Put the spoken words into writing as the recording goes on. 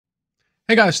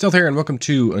Hey guys, Stealth here and welcome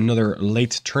to another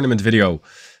late tournament video.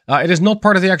 It is not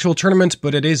part of the actual tournament,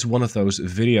 but it is one of those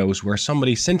videos where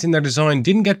somebody sent in their design,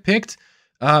 didn't get picked,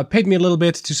 paid me a little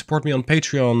bit to support me on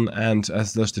Patreon and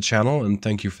as does the channel, and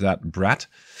thank you for that, brat.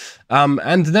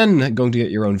 And then going to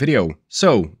get your own video.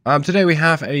 So, today we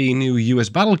have a new US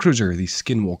Battlecruiser, the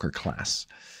Skinwalker class,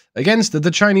 against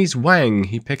the Chinese Wang.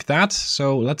 He picked that,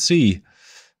 so let's see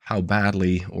how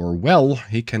badly or well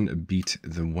he can beat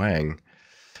the Wang.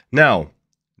 Now,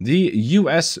 the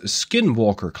US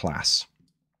Skinwalker class.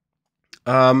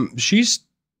 She's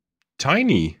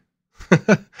tiny.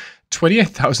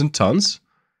 28,000 tons.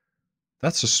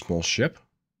 That's a small ship.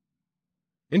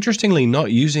 Interestingly,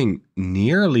 not using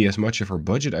nearly as much of her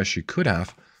budget as she could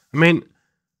have. I mean,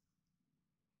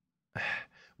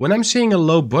 when I'm seeing a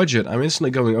low budget, I'm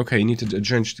instantly going, okay, you need to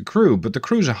adjust the crew, but the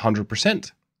crew's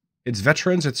 100%. It's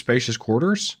veterans, it's spacious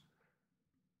quarters.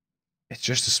 It's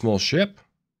just a small ship.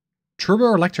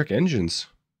 Turbo electric engines.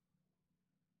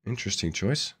 Interesting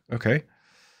choice. Okay.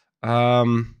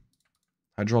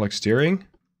 Hydraulic steering.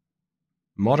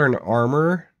 Modern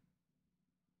armor.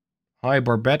 High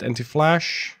barbette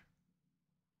anti-flash.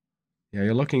 Yeah,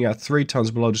 you're looking at 3 tons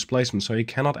below displacement, so you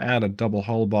cannot add a double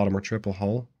hull bottom or triple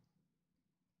hull.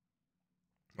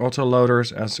 Auto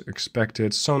loaders as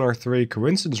expected. Sonar 3,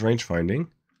 coincidence range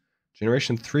finding.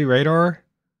 Generation 3 radar.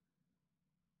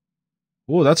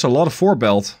 Oh, that's a lot of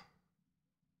forebelt.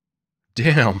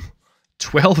 Damn,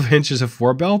 12 inches of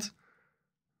forebelt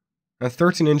and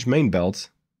 13-inch main belt.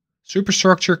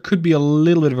 Superstructure could be a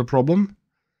little bit of a problem.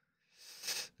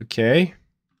 Okay.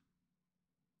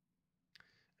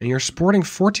 And you're sporting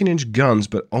 14-inch guns,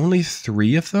 but only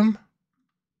 3 of them?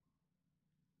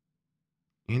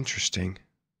 Interesting.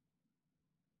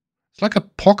 It's like a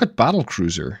pocket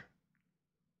battlecruiser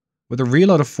with a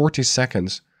reload of 40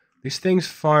 seconds. These things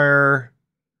fire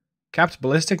capped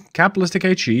ballistic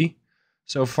HE.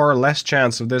 So far less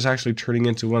chance of this actually turning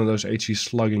into one of those HE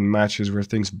slugging matches where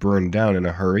things burn down in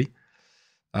a hurry.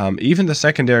 Even the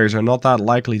secondaries are not that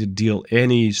likely to deal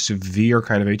any severe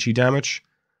kind of HE damage.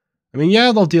 I mean,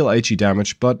 yeah, they'll deal HE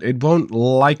damage, but it won't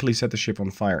likely set the ship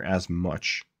on fire as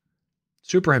much.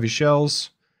 Super heavy shells,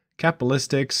 capped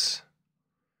ballistics,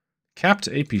 capped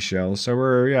AP shells, so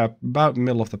we're, yeah, about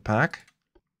middle of the pack.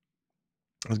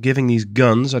 Giving these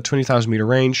guns a 20,000 meter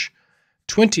range,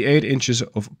 28 inches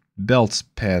of belt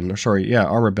pen, or sorry, yeah,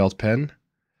 armor belt pen.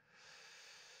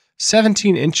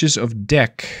 17 inches of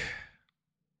deck.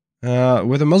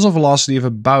 With a muzzle velocity of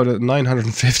about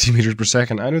 950 meters per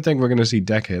second. I don't think we're going to see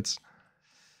deck hits.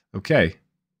 Okay.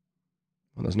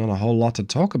 Well, there's not a whole lot to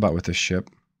talk about with this ship.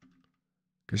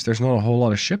 Because there's not a whole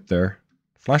lot of ship there.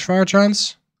 Flash fire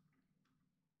chance?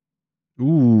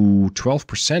 Ooh,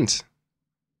 12%.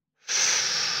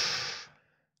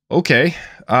 Okay,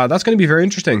 that's going to be very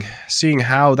interesting, seeing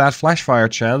how that flash fire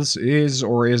chance is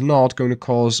or is not going to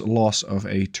cause loss of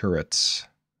a turret.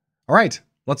 Alright,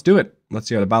 let's do it. Let's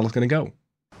see how the battle's going to go.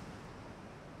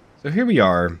 So here we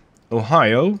are,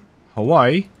 Ohio,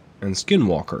 Hawaii, and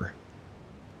Skinwalker.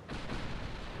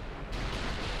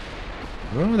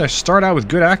 Well, they start out with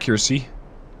good accuracy.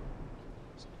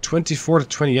 24 to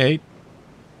 28.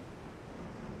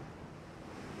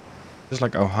 Just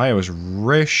like Ohio is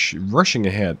rushing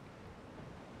ahead.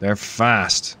 They're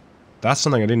fast. That's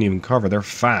something I didn't even cover. They're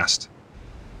fast.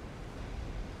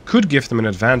 Could give them an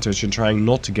advantage in trying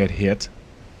not to get hit.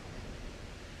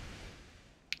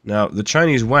 Now, the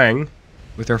Chinese Wang,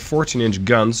 with their 14-inch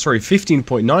guns, sorry,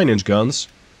 15.9-inch guns,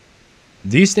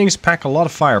 these things pack a lot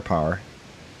of firepower.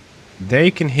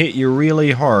 They can hit you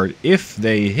really hard if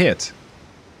they hit.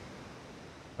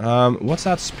 What's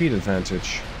that speed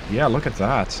advantage? Yeah, look at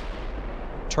that.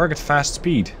 Target fast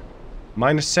speed,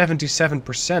 minus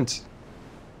 77%.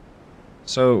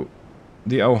 So,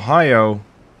 the Ohio,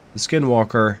 the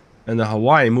Skinwalker, and the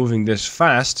Hawaii moving this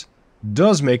fast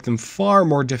does make them far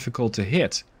more difficult to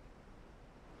hit.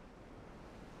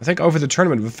 I think over the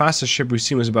tournament, the fastest ship we've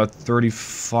seen was about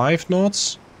 35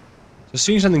 knots. So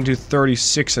seeing something do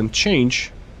 36 and change,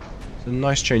 it's a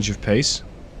nice change of pace.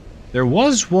 There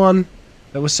was one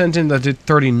that was sent in that did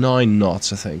 39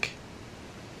 knots, I think.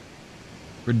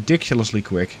 Ridiculously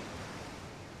quick.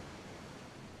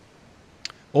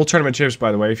 All tournament ships,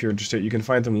 by the way, if you're interested, you can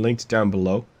find them linked down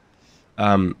below.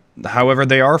 However,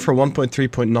 they are for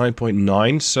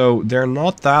 1.3.9.9, so they're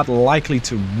not that likely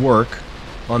to work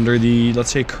under the, let's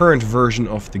say, current version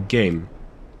of the game.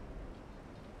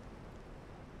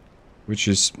 Which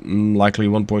is likely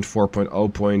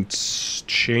 1.4.0 point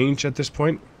change at this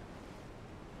point.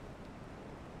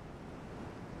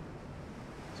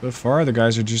 So far, the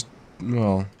guys are just,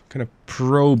 well, kind of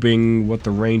probing what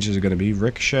the ranges are going to be.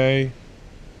 Ricochet.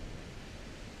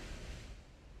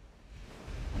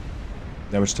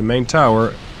 Damage to main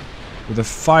tower with a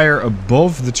fire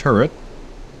above the turret.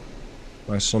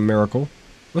 By some miracle.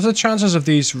 What's the chances of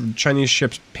these Chinese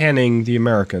ships penning the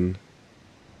American?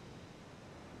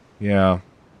 Yeah.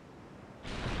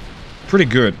 Pretty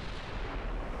good.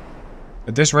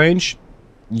 At this range,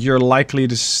 you're likely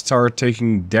to start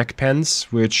taking deck pens,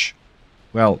 which,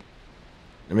 well,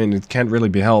 I mean, it can't really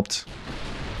be helped.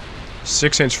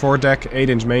 6-inch foredeck,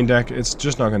 8-inch main deck, it's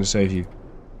just not going to save you.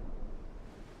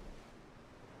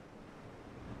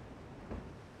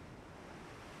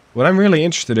 What I'm really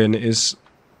interested in is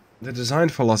the design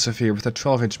philosophy with the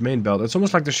 12-inch main belt. It's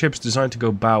almost like the ship's designed to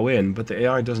go bow in, but the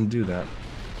AI doesn't do that.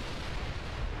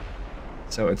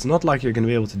 So it's not like you're going to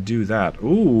be able to do that.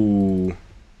 Ooh,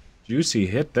 juicy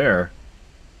hit there.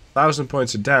 1,000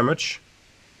 points of damage.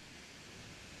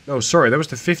 No, sorry, that was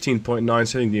the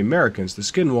 15.9 hitting the Americans. The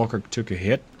Skinwalker took a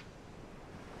hit.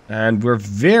 And we're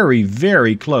very,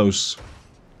 very close.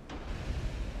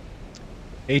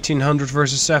 1800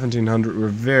 versus 1700. We're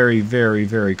very, very,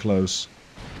 very close.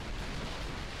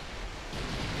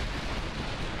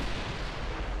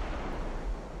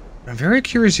 I'm very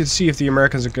curious to see if the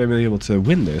Americans are going to be able to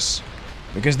win this.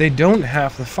 Because they don't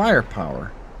have the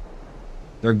firepower.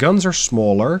 Their guns are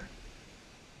smaller.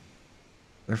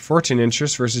 They're 14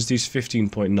 inches versus these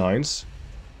 15.9s.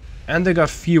 And they got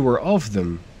fewer of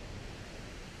them.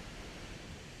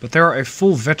 But they are a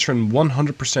full veteran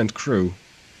 100% crew.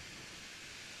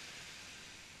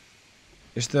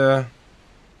 Is the...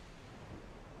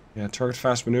 yeah, target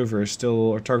fast maneuver is still...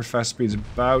 or target fast speed is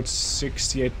about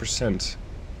 68%.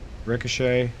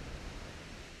 Ricochet.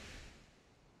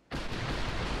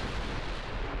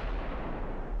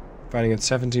 Fighting at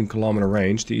 17 kilometer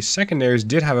range. The secondaries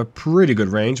did have a pretty good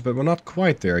range, but we're not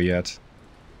quite there yet.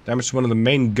 Damage to one of the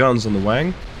main guns on the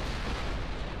Wang.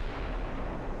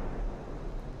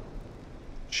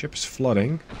 Ship's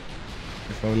flooding.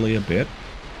 If only a bit.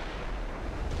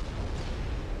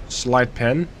 Slight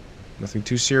pen. Nothing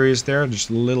too serious there, just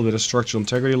a little bit of structural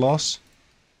integrity loss.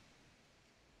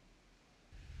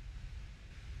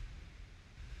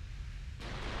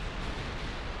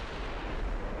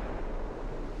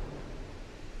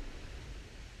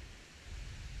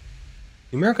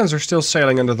 The Americans are still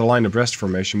sailing under the line abreast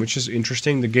formation, which is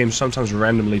interesting. The game sometimes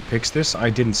randomly picks this. I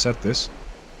didn't set this.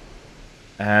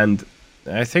 And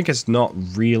I think it's not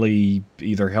really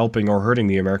either helping or hurting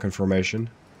the American formation.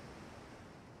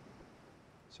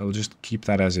 So we'll just keep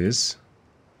that as is.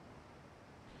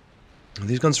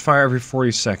 These guns fire every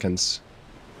 40 seconds.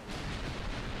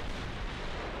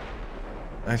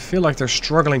 I feel like they're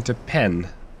struggling to pen.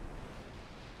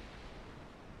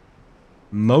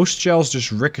 Most shells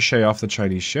just ricochet off the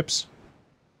Chinese ships.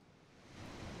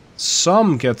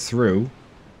 Some get through.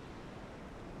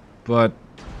 But,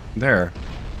 there.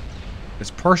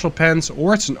 It's partial pens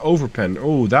or it's an overpen.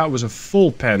 Oh, that was a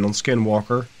full pen on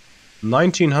Skinwalker.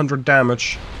 1900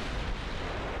 damage.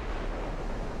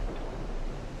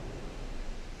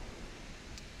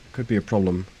 Could be a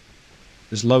problem.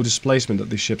 This low displacement that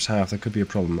these ships have, that could be a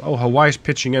problem. Oh, Hawaii's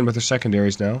pitching in with their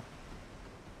secondaries now.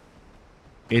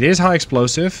 It is high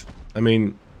explosive. I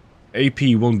mean, AP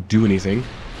won't do anything.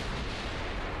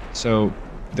 So,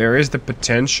 there is the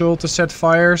potential to set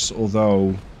fires,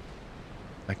 although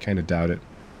I kind of doubt it.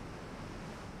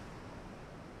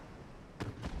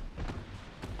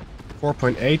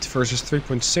 4.8 versus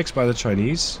 3.6 by the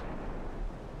Chinese.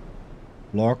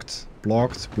 Blocked,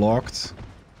 blocked, blocked.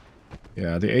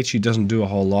 Yeah, the HE doesn't do a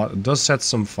whole lot. It does set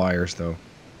some fires, though.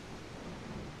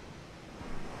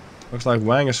 Looks like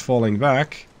Wang is falling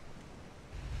back.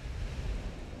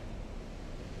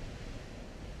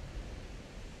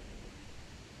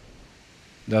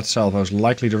 That salvo is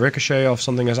likely to ricochet off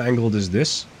something as angled as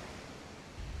this.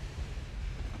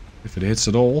 If it hits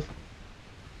at all.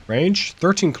 Range?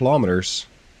 13 kilometers.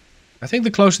 I think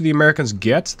the closer the Americans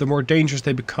get, the more dangerous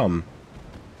they become.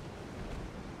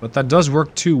 But that does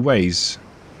work two ways.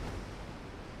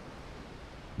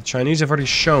 The Chinese have already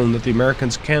shown that the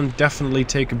Americans can definitely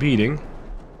take a beating.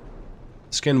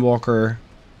 Skinwalker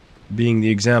being the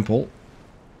example.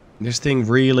 This thing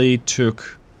really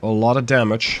took a lot of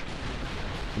damage.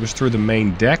 It was through the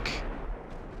main deck.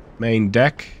 Main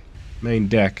deck. Main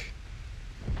deck.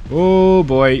 Oh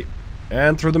boy.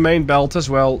 And through the main belt as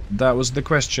well. That was the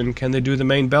question. Can they do the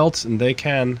main belt? And they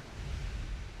can.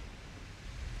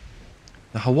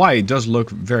 The Hawaii does look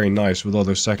very nice with all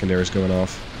those secondaries going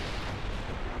off.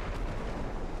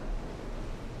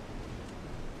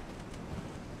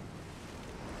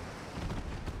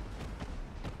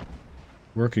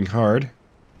 Working hard.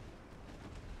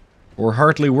 Or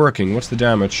hardly working. What's the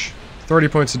damage? 30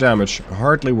 points of damage.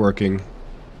 Hardly working.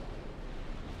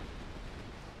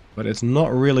 But it's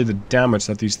not really the damage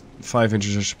that these 5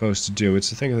 inches are supposed to do. It's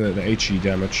the thing of the HE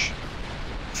damage.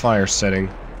 Fire setting.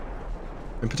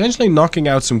 And potentially knocking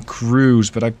out some crews,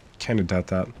 but I kinda doubt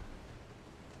that.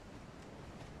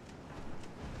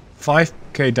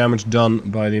 5k damage done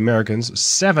by the Americans.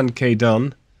 7k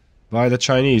done by the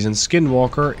Chinese. And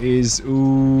Skinwalker is...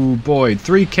 ooh boy,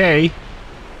 3k.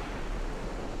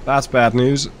 That's bad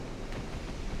news.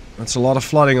 That's a lot of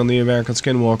flooding on the American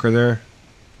Skinwalker there.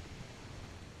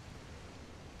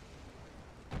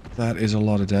 That is a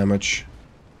lot of damage.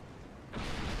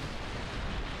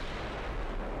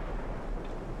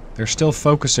 They're still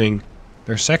focusing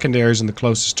their secondaries on the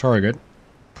closest target.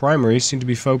 Primaries seem to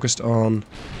be focused on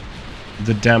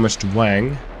the damaged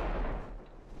Wang.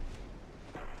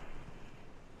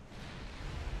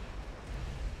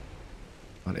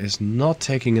 But it's not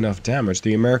taking enough damage.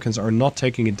 The Americans are not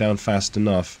taking it down fast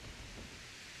enough.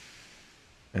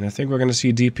 And I think we're going to see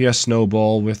a DPS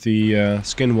snowball with the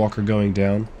Skinwalker going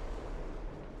down.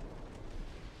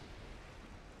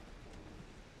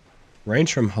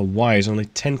 Range from Hawaii is only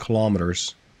 10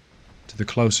 kilometers to the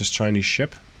closest Chinese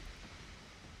ship.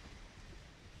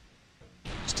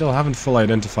 Still haven't fully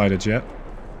identified it yet.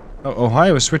 Oh,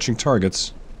 Ohio is switching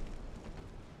targets.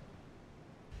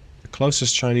 The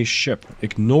closest Chinese ship,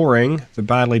 ignoring the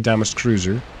badly damaged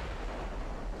cruiser.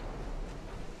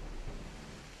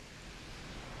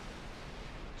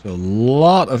 So a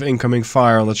lot of incoming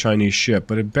fire on the Chinese ship,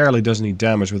 but it barely does any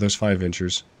damage with those 5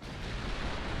 inchers.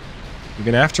 You're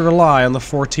gonna have to rely on the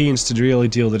 14s to really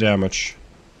deal the damage.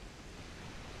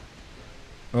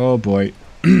 Oh boy.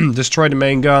 Destroy the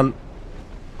main gun.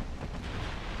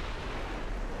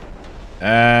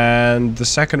 And the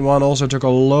second one also took a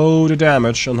load of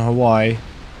damage on Hawaii.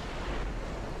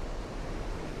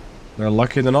 They're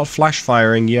lucky they're not flash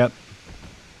firing yet.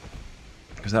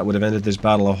 Because that would have ended this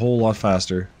battle a whole lot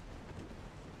faster.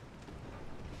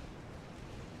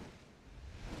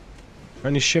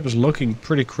 Chinese ship is looking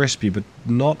pretty crispy, but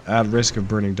not at risk of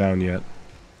burning down yet.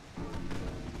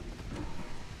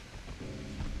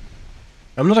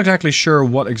 I'm not exactly sure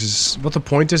what the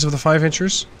point is of the 5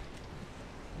 inchers.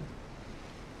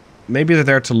 Maybe they're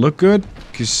there to look good,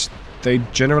 because they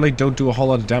generally don't do a whole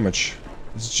lot of damage.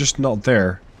 It's just not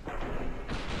there.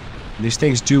 And these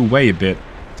things do weigh a bit.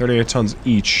 38 tons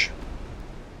each.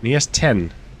 And he has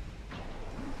 10.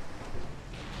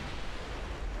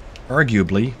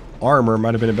 Arguably, armor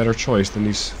might have been a better choice than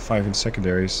these 5-inch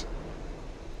secondaries.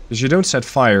 Because you don't set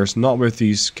fires, not with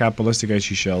these cap ballistic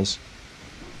HE shells.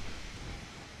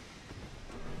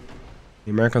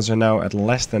 The Americans are now at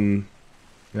less than...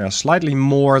 yeah, slightly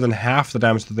more than half the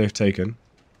damage that they've taken.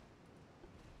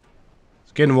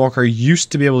 Skinwalker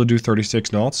used to be able to do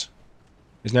 36 knots.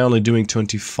 Is now only doing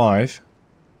 25.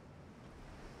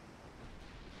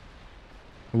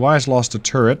 Hawaii's lost a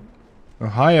turret.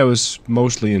 Ohio is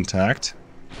mostly intact.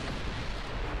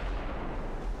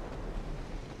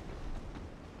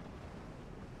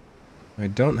 I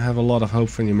don't have a lot of hope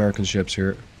for the American ships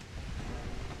here.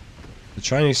 The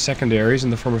Chinese secondaries in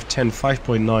the form of 10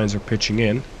 5.9s are pitching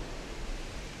in.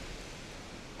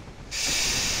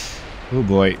 Oh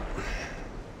boy.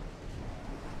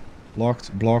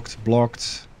 Blocked, blocked,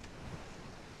 blocked.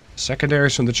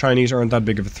 Secondaries from the Chinese aren't that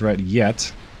big of a threat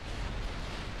yet.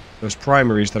 Those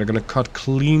primaries that are going to cut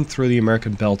clean through the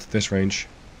American belt at this range.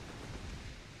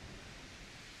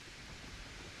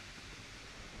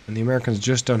 And the Americans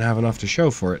just don't have enough to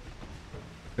show for it.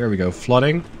 There we go,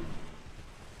 flooding.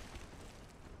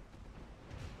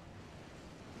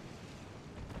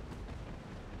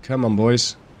 Come on,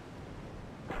 boys.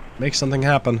 Make something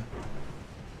happen.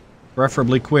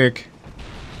 Preferably quick.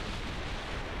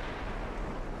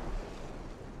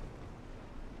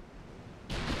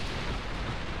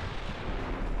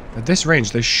 At this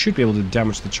range, they should be able to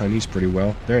damage the Chinese pretty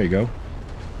well. There you go.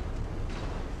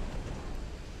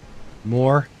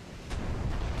 More.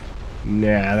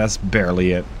 Nah, that's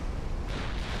barely it.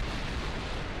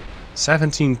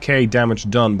 17k damage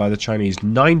done by the Chinese.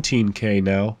 19k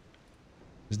now.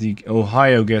 As the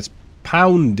Ohio gets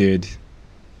pounded.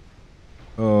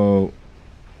 Oh.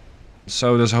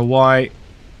 So does Hawaii.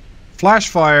 Flash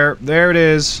fire. There it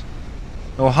is.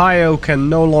 Ohio can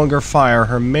no longer fire.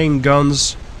 Her main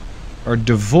guns are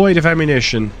devoid of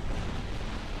ammunition.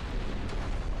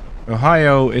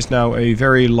 Ohio is now a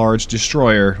very large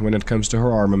destroyer when it comes to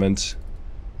her armament.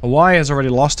 Hawaii has already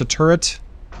lost a turret.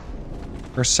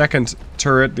 Her second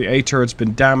turret, the A turret's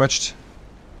been damaged.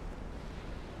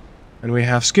 And we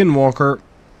have Skinwalker,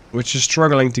 which is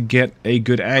struggling to get a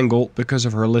good angle because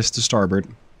of her list to starboard.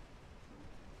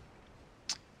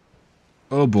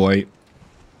 Oh boy.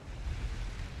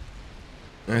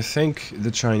 I think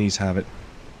the Chinese have it.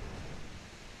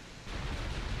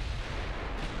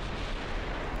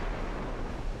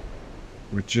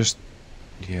 With just...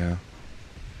 yeah.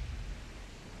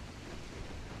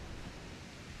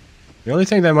 The only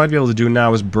thing they might be able to do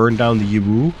now is burn down the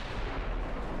Yiwu.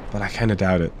 But I kinda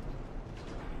doubt it.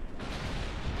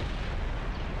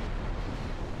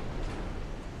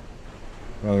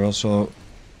 Well, they're also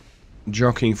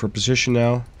jockeying for position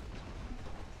now.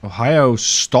 Ohio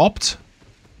stopped?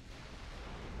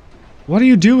 What are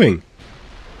you doing?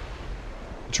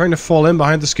 You're trying to fall in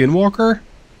behind the Skinwalker?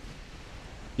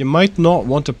 You might not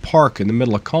want to park in the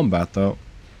middle of combat, though.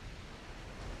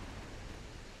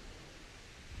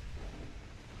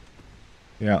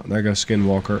 Yeah, there goes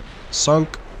Skinwalker.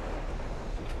 Sunk.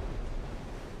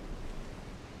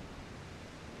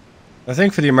 I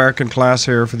think for the American class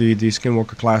here, for the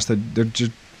Skinwalker class, that there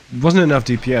just wasn't enough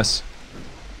DPS.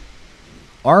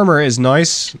 Armor is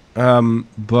nice,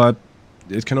 but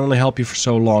it can only help you for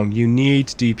so long. You need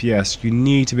DPS. You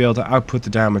need to be able to output the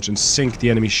damage and sink the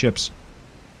enemy ships.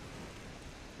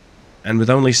 And with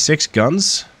only 6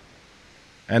 guns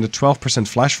and a 12%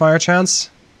 flash fire chance,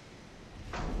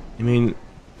 I mean,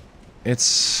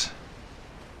 it's...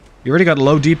 you already got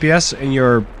low DPS and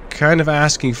you're kind of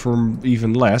asking for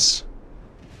even less,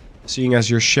 seeing as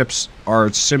your ships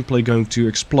are simply going to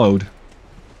explode,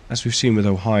 as we've seen with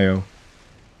Ohio.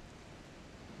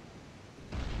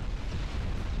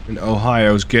 And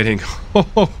Ohio's getting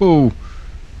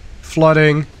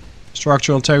flooding,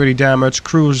 structural integrity damage,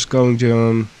 crews going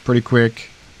down pretty quick.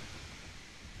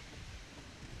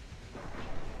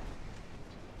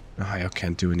 Ohio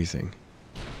can't do anything.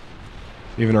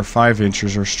 Even our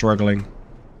 5-inchers are struggling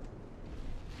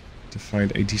to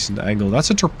find a decent angle. That's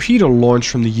a torpedo launch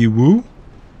from the Yiwu.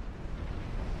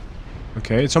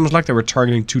 Okay, it's almost like they were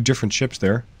targeting 2 different ships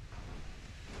there.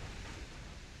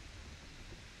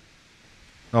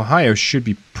 Ohio should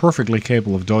be perfectly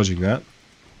capable of dodging that.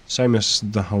 Same as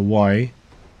the Hawaii.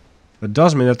 That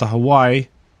does mean that the Hawaii,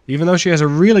 even though she has a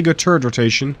really good turret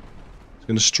rotation, is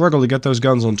going to struggle to get those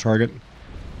guns on target.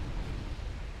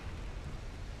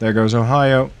 There goes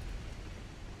Ohio.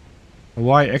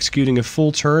 Hawaii executing a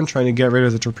full turn, trying to get rid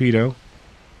of the torpedo.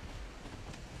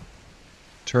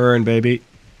 Turn, baby.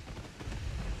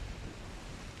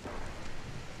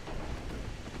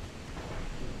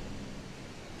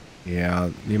 Yeah,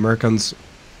 the Americans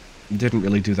didn't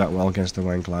really do that well against the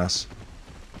Wang class.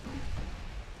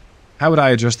 How would I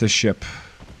adjust this ship?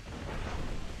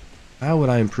 How would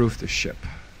I improve this ship?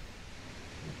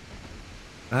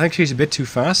 I think she's a bit too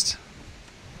fast.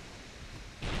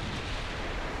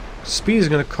 Speed is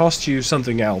going to cost you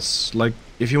something else. Like,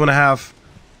 if you want to have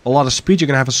a lot of speed, you're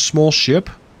going to have a small ship.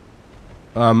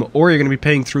 Or you're going to be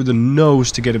paying through the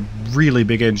nose to get a really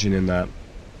big engine in that.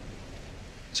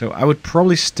 So I would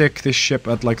probably stick this ship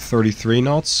at like 33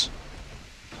 knots.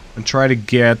 And try to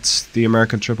get the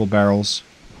American triple barrels.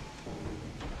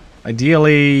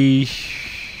 Ideally...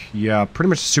 yeah, pretty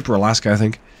much Super Alaska, I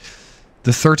think.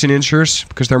 The 13-inchers,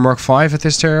 because they're Mark 5 at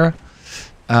this era.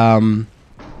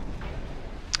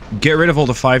 Get rid of all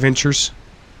the 5-inchers.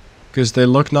 Because they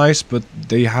look nice, but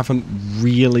they haven't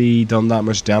really done that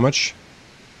much damage.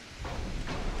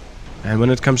 And when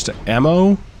it comes to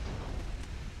ammo...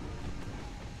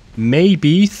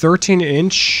 maybe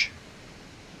 13-inch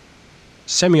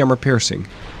semi-armor piercing.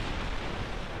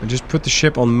 And just put the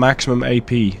ship on maximum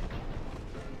AP.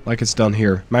 Like it's done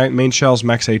here. Main shells,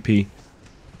 max AP.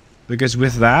 Because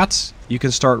with that, you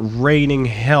can start raining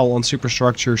hell on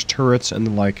superstructures, turrets, and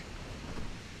the like.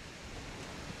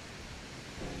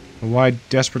 Hawaii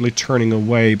desperately turning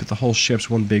away, but the whole ship's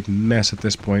one big mess at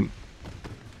this point.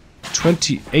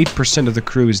 28% of the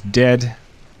crew is dead.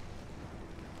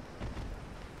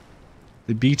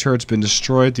 The B turret's been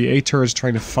destroyed. The A turret's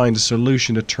trying to find a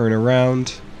solution to turn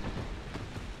around.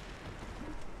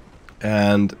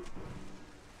 And...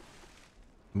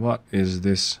 what is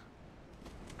this?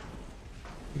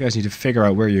 You guys need to figure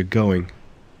out where you're going.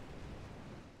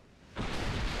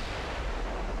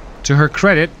 To her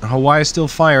credit, Hawaii is still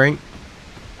firing.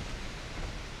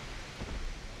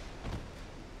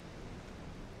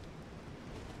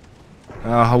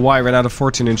 Hawaii ran out of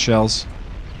 14-inch shells.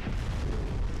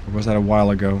 Or was that a while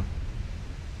ago?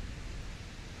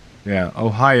 Yeah,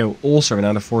 Ohio also ran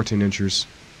out of 14-inchers.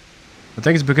 I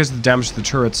think it's because of the damage to the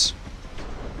turrets.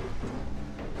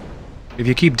 If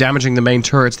you keep damaging the main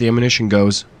turrets, the ammunition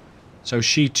goes. So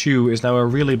she too is now a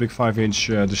really big 5-inch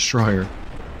destroyer.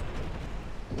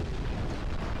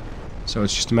 So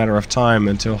it's just a matter of time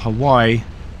until Hawaii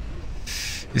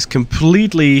is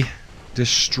completely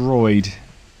destroyed.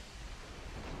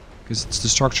 Because it's the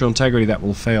structural integrity that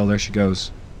will fail. There she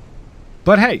goes.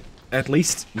 But hey, at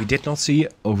least we did not see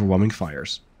overwhelming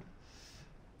fires.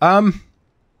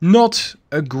 Not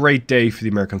a great day for the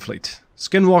American fleet.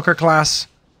 Skinwalker class,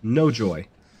 no joy.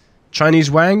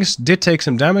 Chinese Wangs did take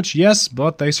some damage, yes,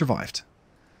 but they survived.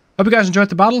 Hope you guys enjoyed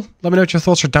the battle. Let me know what your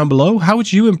thoughts are down below. How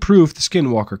would you improve the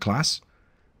Skinwalker class?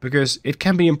 Because it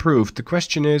can be improved. The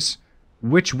question is,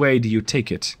 which way do you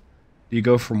take it? Do you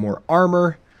go for more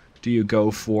armor? Do you go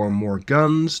for more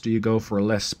guns? Do you go for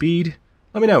less speed?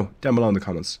 Let me know down below in the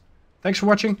comments. Thanks for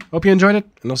watching. Hope you enjoyed it,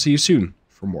 and I'll see you soon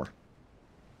for more.